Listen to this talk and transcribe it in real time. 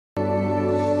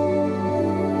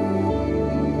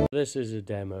This is a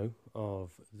demo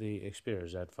of the Xperia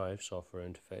Z5 software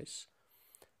interface.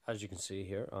 As you can see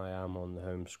here, I am on the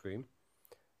home screen.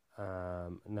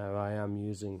 Now I am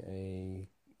using a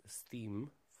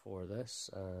theme for this,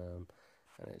 and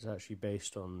it's actually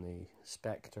based on the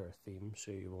Spectre theme,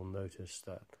 so you will notice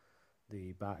that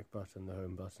the back button, the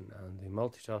home button, and the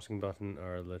multitasking button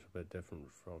are a little bit different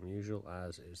from usual,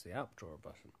 as is the app drawer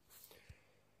button.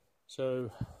 So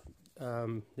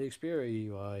the Xperia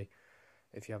UI,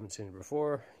 if you haven't seen it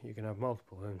before, you can have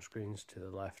multiple home screens to the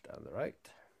left and the right,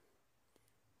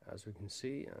 as we can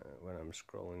see when I'm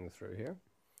scrolling through here.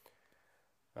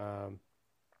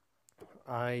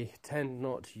 I tend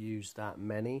not to use that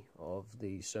many of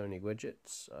the Sony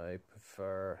widgets. I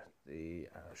prefer the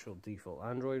actual default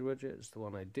Android widgets. The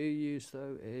one I do use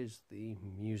though is the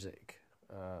music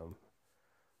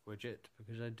widget,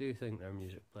 because I do think their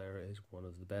music player is one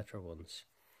of the better ones.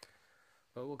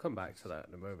 But we'll come back to that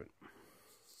in a moment.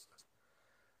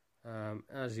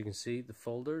 As you can see, the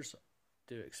folders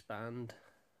do expand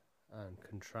and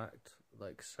contract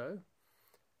like so,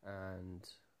 and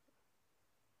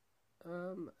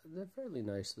they're fairly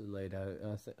nicely laid out.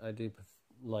 I do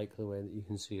like the way that you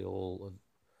can see all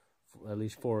of at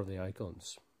least 4 of the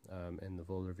icons in the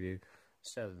folder view,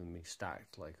 instead of them being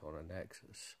stacked like on a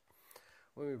Nexus.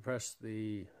 When we press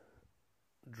the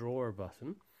drawer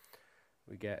button,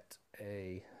 we get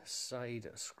a side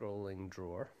scrolling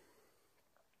drawer.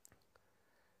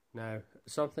 Now,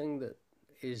 something that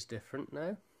is different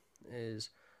now is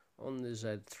on the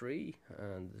Z3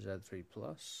 and the Z3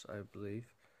 Plus, I believe,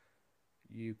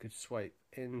 you could swipe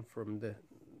in from the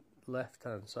left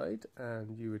hand side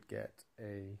and you would get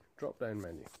a drop down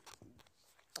menu.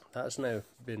 That's now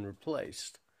been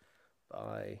replaced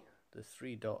by the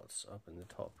 3 dots up in the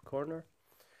top corner,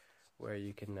 where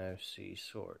you can now see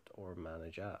sort or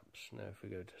manage apps. Now if we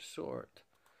go to sort,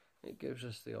 it gives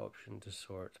us the option to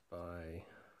sort by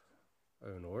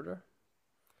own order.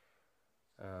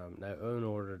 Now own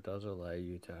order does allow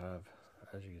you to have,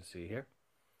 as you can see here,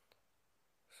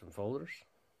 some folders.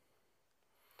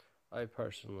 I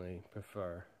personally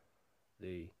prefer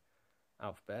the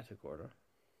alphabetic order,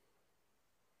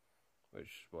 which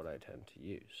is what I tend to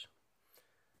use.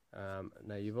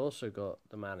 Now you've also got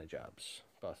the manage apps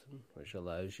button, which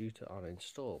allows you to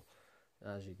uninstall.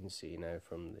 As you can see now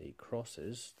from the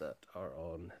crosses that are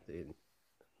on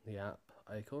the app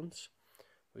icons,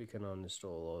 we can uninstall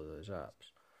all those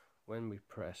apps. When we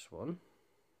press one,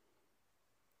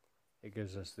 it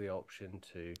gives us the option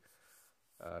to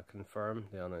confirm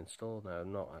the uninstall. Now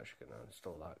I'm not actually going to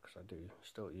install that because I do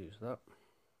still use that,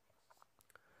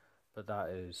 but that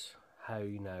is how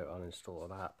you now uninstall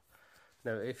an app.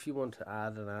 Now if you want to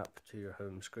add an app to your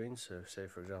home screen, so say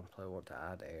for example I want to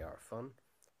add AR Fun,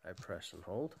 I press and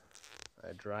hold,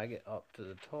 I drag it up to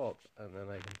the top, and then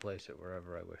I can place it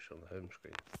wherever I wish on the home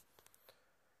screen.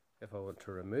 If I want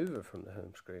to remove it from the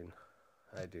home screen,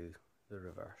 I do the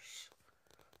reverse.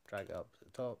 Drag it up to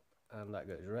the top, and that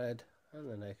goes red, and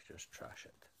then I can just trash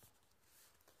it.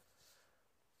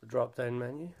 The drop down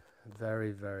menu, very,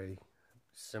 very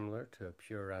similar to a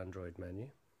pure Android menu,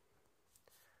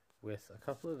 with a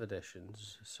couple of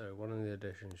additions. So one of the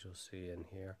additions you'll see in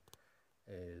here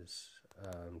is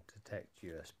detect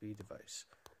USB device.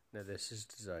 Now this is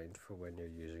designed for when you're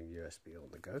using USB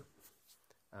on the go,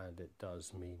 and it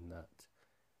does mean that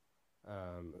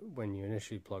when you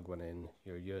initially plug one in,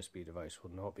 your USB device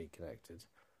will not be connected,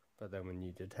 but then when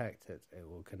you detect it, it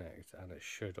will connect, and it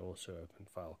should also open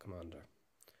File Commander.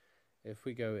 If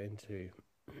we go into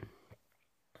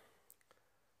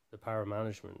the power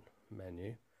management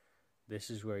menu, this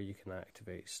is where you can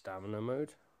activate stamina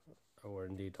mode, or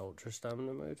indeed ultra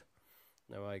stamina mode.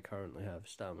 Now I currently have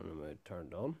stamina mode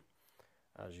turned on.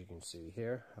 As you can see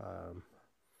here,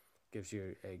 gives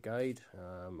you a guide.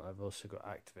 I've also got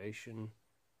activation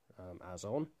as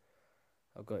on.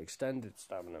 I've got extended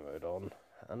stamina mode on,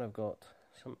 and I've got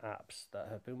some apps that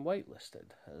have been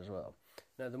whitelisted as well.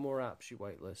 Now the more apps you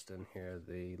whitelist in here,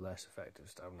 the less effective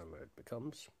stamina mode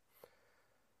becomes.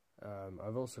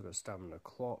 I've also got stamina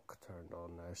clock turned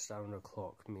on. Now stamina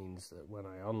clock means that when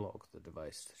I unlock the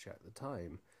device to check the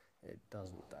time, it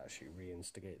doesn't actually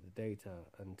reinstigate the data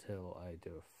until I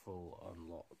do a full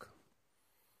unlock.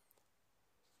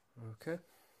 Okay,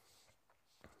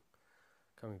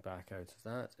 coming back out of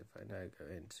that, if I now go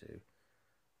into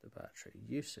the battery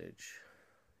usage,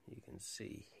 you can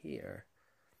see here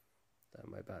that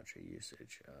my battery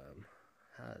usage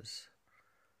has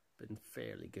been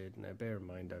fairly good. Now bear in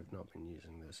mind I've not been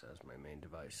using this as my main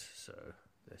device, so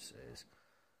this is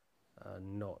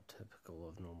not typical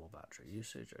of normal battery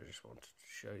usage. I just wanted to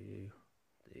show you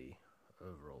the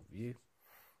overall view.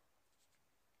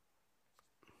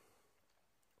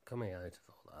 coming out of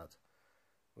all that,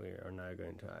 we are now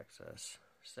going to access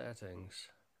settings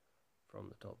from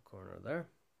the top corner there.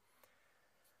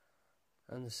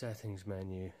 And the settings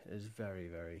menu is very,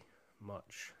 very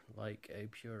much like a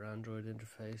pure Android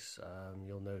interface.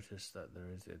 You'll notice that there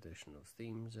is the addition of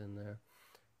themes in there,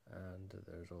 and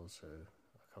there's also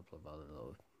a couple of other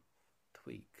little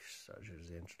tweaks, such as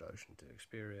the introduction to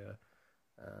Xperia,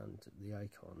 and the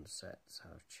icon sets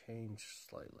have changed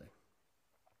slightly.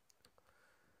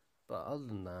 But other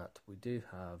than that, we do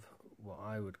have what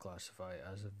I would classify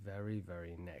as a very,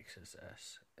 very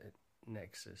Nexus-esque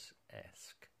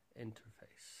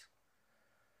interface.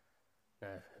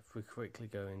 Now, if we quickly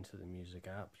go into the music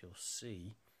app, you'll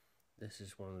see this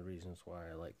is one of the reasons why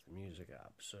I like the music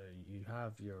app. So you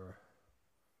have your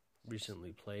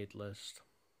recently played list,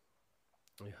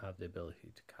 you have the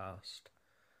ability to cast,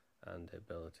 and the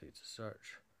ability to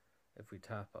search. If we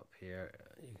tap up here,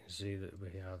 you can see that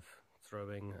we have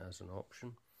throwing as an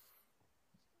option.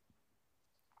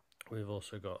 We've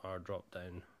also got our drop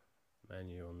down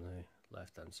menu on the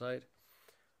left hand side,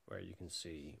 where you can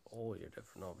see all your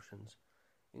different options,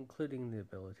 including the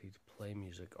ability to play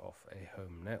music off a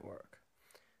home network.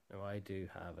 Now, I do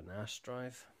have a NAS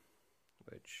drive,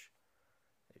 which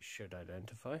it should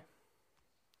identify.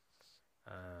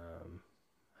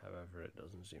 However, it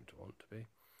doesn't seem to want to be.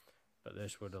 But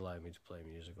this would allow me to play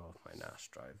music off my NAS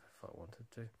drive if I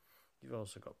wanted to. You've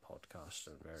also got podcasts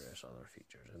and various other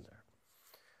features in there.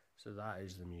 So that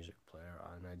is the music player,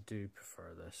 and I do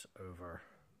prefer this over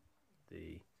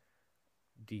the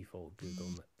default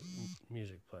Google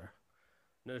music player.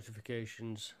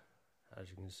 Notifications,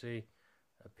 as you can see,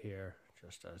 appear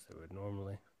just as they would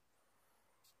normally.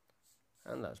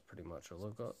 And that's pretty much all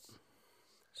I've got.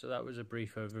 So that was a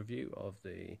brief overview of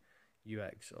the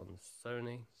UX on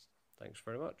Sony. Thanks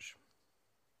very much.